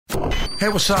Hey,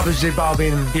 what's up? It's J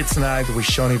Balvin. It's Night with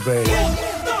Shawnee Bay.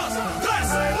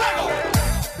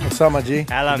 What's up, my G?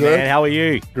 Hello, Good? man. How are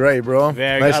you? Great, bro.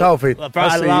 Very nice good. outfit. Bro,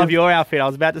 I love your outfit. I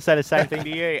was about to say the same thing to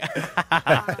you.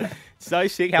 So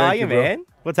sick. How are you, bro. man?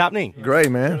 What's happening?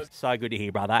 Great, man. So good to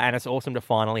hear, brother. And it's awesome to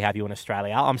finally have you in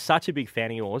Australia. I'm such a big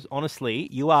fan of yours. Honestly,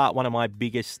 you are one of my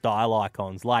biggest style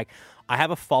icons. Like, I have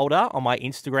a folder on my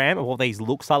Instagram of all these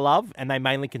looks I love, and they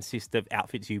mainly consist of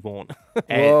outfits you've worn.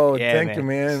 Whoa, thank you,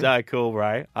 man. So cool,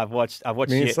 bro. I've watched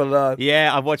Means your, a lot.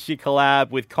 Yeah, I've watched your collab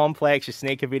with Complex, your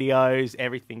sneaker videos,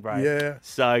 everything, bro. Yeah.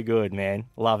 So good, man.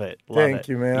 Love it. Love Thank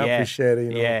you, man. I Yeah. appreciate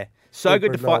it. Yeah. So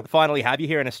good to finally have you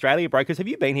here in Australia, bro. Because have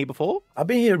you been here before? I've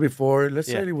been here before. Let's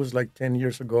Yeah. say it was like 10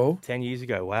 years ago. 10 years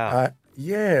ago. Wow.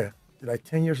 Yeah, like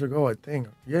 10 years ago, I think.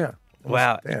 Yeah.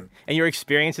 Wow. 10. And your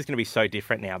experience is going to be so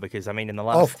different now because, I mean, in the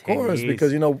last Of 10 course, years...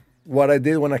 because, what I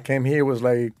did when I came here was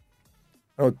like,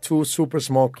 two super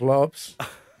small clubs,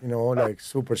 like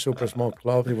super, super small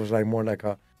clubs. It was like more like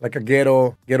a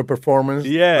ghetto performance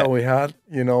that we had,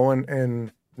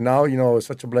 and now, it's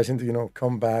such a blessing to,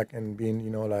 come back and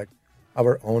being, like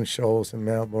our own shows in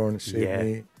Melbourne,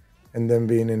 Sydney, and then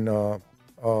being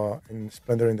in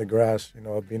Splendor in the Grass,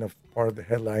 being a part of the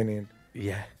headlining.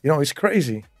 Yeah. It's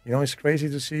crazy. It's crazy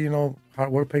to see, hard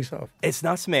work pays off. It's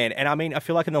nuts, man. And I mean, I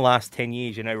feel like in the last 10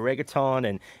 years,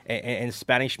 reggaeton and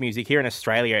Spanish music here in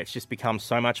Australia, it's just become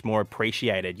so much more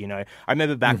appreciated, I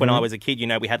remember back when I was a kid,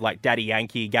 we had like Daddy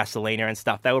Yankee, Gasolina and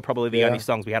stuff. They were probably the only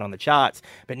songs we had on the charts.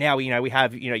 But now, we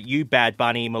have, you, Bad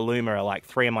Bunny, Maluma are like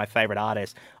three of my favorite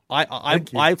artists.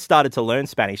 I started to learn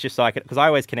Spanish just so I could, because I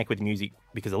always connect with music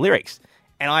because of lyrics.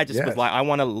 And I just was like, I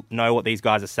want to know what these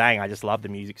guys are saying. I just love the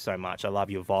music so much. I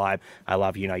love your vibe. I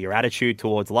love, your attitude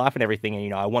towards life and everything.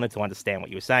 And, I wanted to understand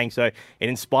what you were saying. So it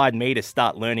inspired me to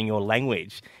start learning your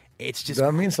language. It's just...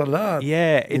 That means a lot.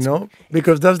 Yeah.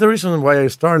 Because that's the reason why I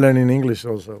started learning English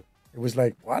also. It was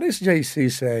like, what is Jay-Z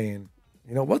saying?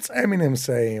 What's Eminem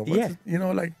saying? And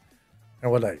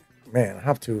we're like, man, I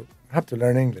have to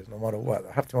learn English no matter what.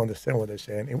 I have to understand what they're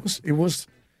saying. It was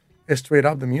straight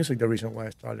up the music, the reason why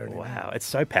I started learning. Wow, it's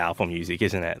so powerful music,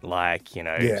 isn't it? Like,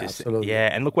 absolutely. Yeah,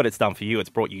 and look what it's done for you. It's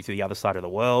brought you to the other side of the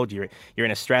world. You're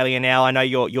in Australia now. I know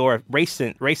you're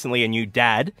recently a new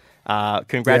dad.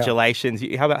 Congratulations.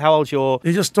 Yeah. How old's your...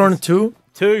 He just turned 2.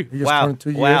 2? He just turned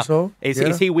 2 years old.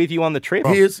 Is he with you on the trip?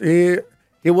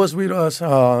 He was with us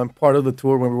part of the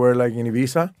tour when we were like in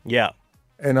Ibiza. Yeah.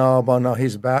 And but now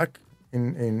he's back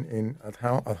at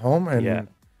home and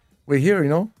we're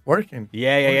here, working.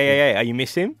 Yeah. You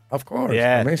miss him? Of course,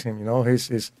 yeah. I miss him.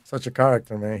 He's such a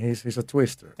character, man. He's a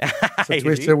twister. He's a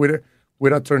twister with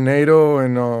a tornado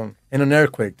and an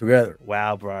earthquake together.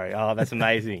 Wow, bro! Oh, that's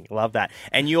amazing. Love that.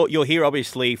 And you're here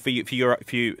obviously for your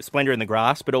Splendor in the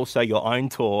Grass, but also your own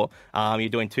tour. You're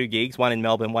doing 2 gigs, one in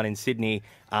Melbourne, one in Sydney,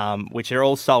 which are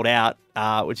all sold out,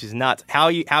 which is nuts. How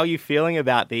are you feeling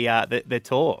about the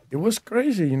tour? It was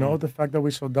crazy, the fact that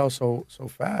we sold out so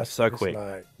fast, so quick.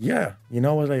 Like, I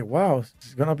was like, wow,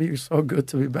 it's gonna be so good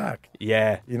to be back.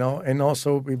 Yeah, and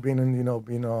also we've been in,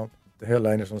 being the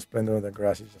headliners on Splendor in the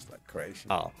Grass is just like crazy.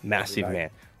 Oh, massive, like, man.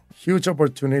 Huge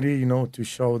opportunity, to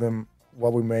show them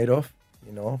what we're made of,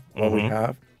 what we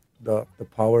have, the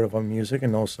power of our music,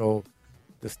 and also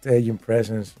the stage and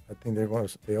presence. I think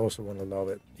they also want to love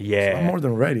it. Yeah, so I'm more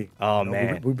than ready. Oh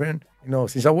man, we've been,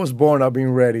 since I was born, I've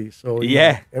been ready. So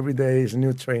every day is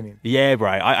new training. Yeah, bro.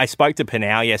 I spoke to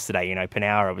Panau yesterday.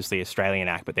 Panau are obviously an Australian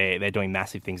act, but they're doing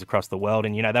massive things across the world.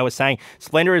 And they were saying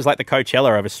Splendor is like the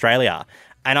Coachella of Australia.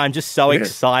 And I'm just so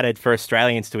excited for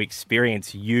Australians to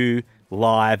experience you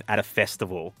live at a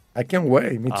festival. I can't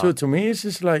wait. Me too. To me, it's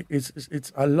just like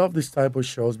it's. I love this type of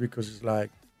shows because it's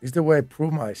like it's the way I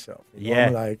prove myself.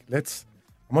 I'm like, I'm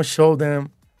gonna show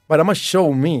them, but I'm gonna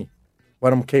show me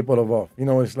what I'm capable of.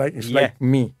 It's like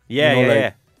me.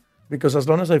 Yeah. Because as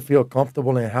long as I feel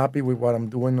comfortable and happy with what I'm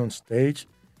doing on stage,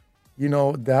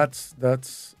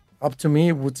 that's up to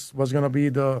me. What's gonna be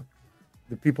the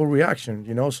people reaction,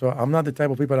 So I'm not the type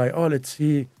of people like, let's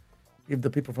see if the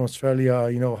people from Australia,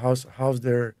 how's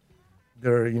their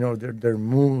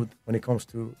mood when it comes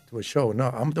to a show. No,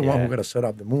 I'm the one who got to set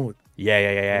up the mood.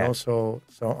 Yeah. So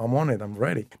I'm on it. I'm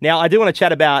ready. Now, I do want to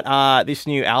chat about this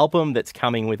new album that's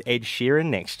coming with Ed Sheeran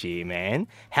next year, man.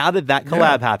 How did that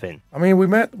collab happen? I mean, we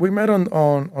met on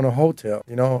a hotel.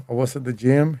 I was at the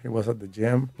gym. He was at the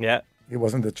gym. Yeah. He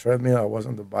was on the treadmill. I was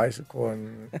on the bicycle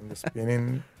and the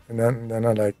spinning. And then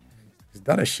I like, is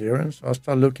that a Sheeran? So I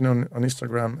start looking on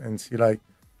Instagram and see like,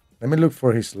 let me look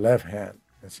for his left hand.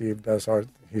 and see if that's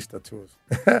his tattoos.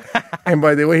 and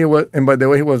by the way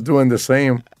he was doing the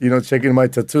same, checking my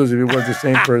tattoos if it was the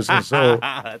same person. So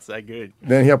that's so good.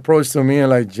 Then he approached to me and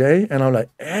like, Jay, and I'm like,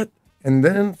 Ed. And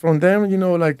then from them,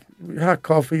 like we had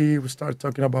coffee, we started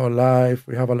talking about life.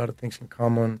 We have a lot of things in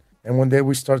common. And one day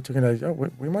we started talking like,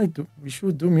 we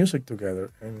should do music together.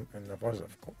 And of course,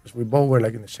 we both were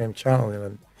like in the same channel.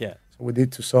 And yeah. So we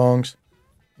did 2 songs.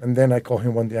 And then I called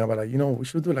him one day. I'm like, we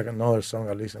should do like another song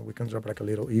at least, and we can drop like a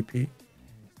little EP. And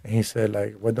he said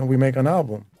like, why don't we make an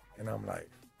album? And I'm like,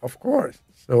 of course.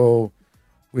 So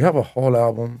we have a whole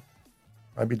album.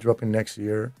 I'll be dropping next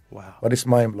year. Wow. But it's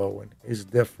mind-blowing. It's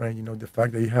different. The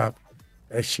fact that you have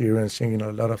Ed Sheeran singing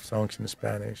a lot of songs in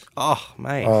Spanish. Oh,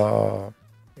 mate.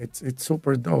 It's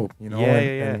super dope,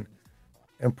 Yeah.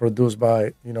 And produced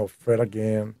by, Fred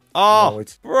again. Oh,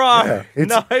 bro.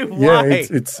 No way. Yeah,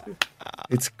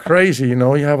 it's crazy, You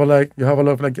have a lot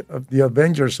of like the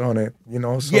Avengers on it,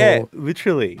 So yeah,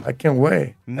 literally. I can't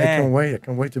wait. Man. I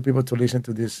can't wait to people to listen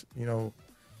to this,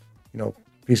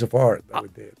 piece of art that we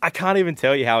did. I can't even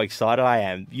tell you how excited I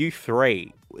am. You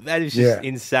 3, that is just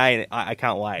insane. I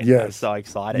can't wait. Yes. I'm so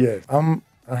excited. Yes, I'm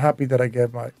happy that I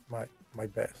gave my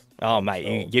best. Oh, mate,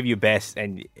 you give your best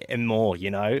and more,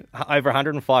 Over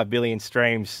 105 billion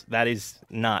streams. That is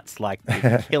nuts. Like,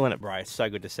 you're killing it, bro. It's so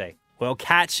good to see. Well,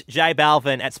 catch J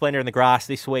Balvin at Splendour in the Grass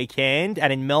this weekend,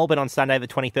 and in Melbourne on Sunday the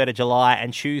 23rd of July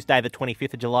and Tuesday the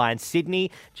 25th of July in Sydney.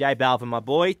 J Balvin, my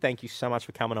boy, thank you so much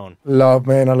for coming on. Love,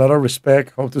 man. A lot of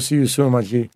respect. Hope to see you soon, my G.